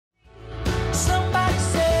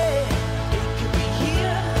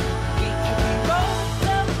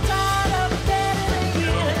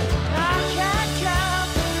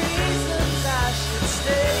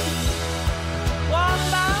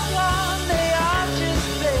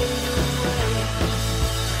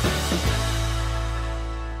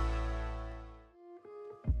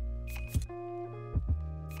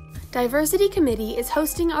Diversity Committee is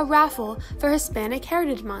hosting a raffle for Hispanic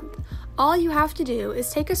Heritage Month. All you have to do is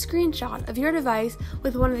take a screenshot of your device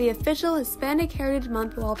with one of the official Hispanic Heritage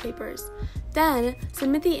Month wallpapers. Then,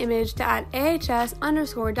 submit the image to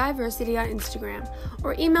 @AHS_diversity on Instagram,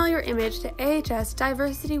 or email your image to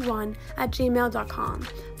ahsdiversity1@gmail.com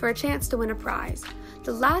for a chance to win a prize.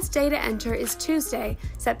 The last day to enter is Tuesday,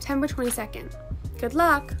 September 22nd. Good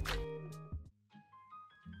luck!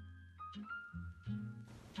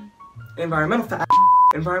 Environmental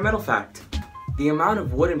fact. The amount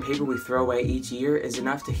of wood and paper we throw away each year is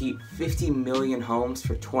enough to heat 50 million homes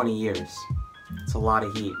for 20 years. It's a lot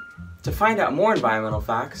of heat. To find out more environmental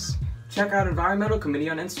facts, check out Environmental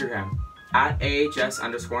Committee on Instagram,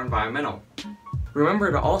 @AHS_environmental.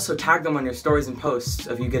 Remember to also tag them on your stories and posts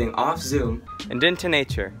of you getting off Zoom and into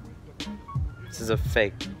nature. This is a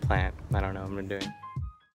fake plant. I don't know what I'm doing.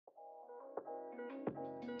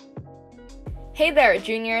 Hey there,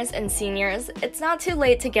 juniors and seniors. It's not too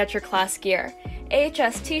late to get your class gear.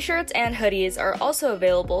 AHS t-shirts and hoodies are also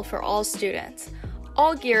available for all students.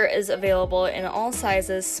 All gear is available in all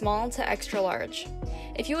sizes, small to extra large.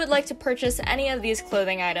 If you would like to purchase any of these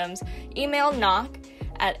clothing items, email knock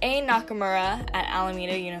at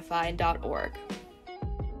anakamura@alamedaunified.org.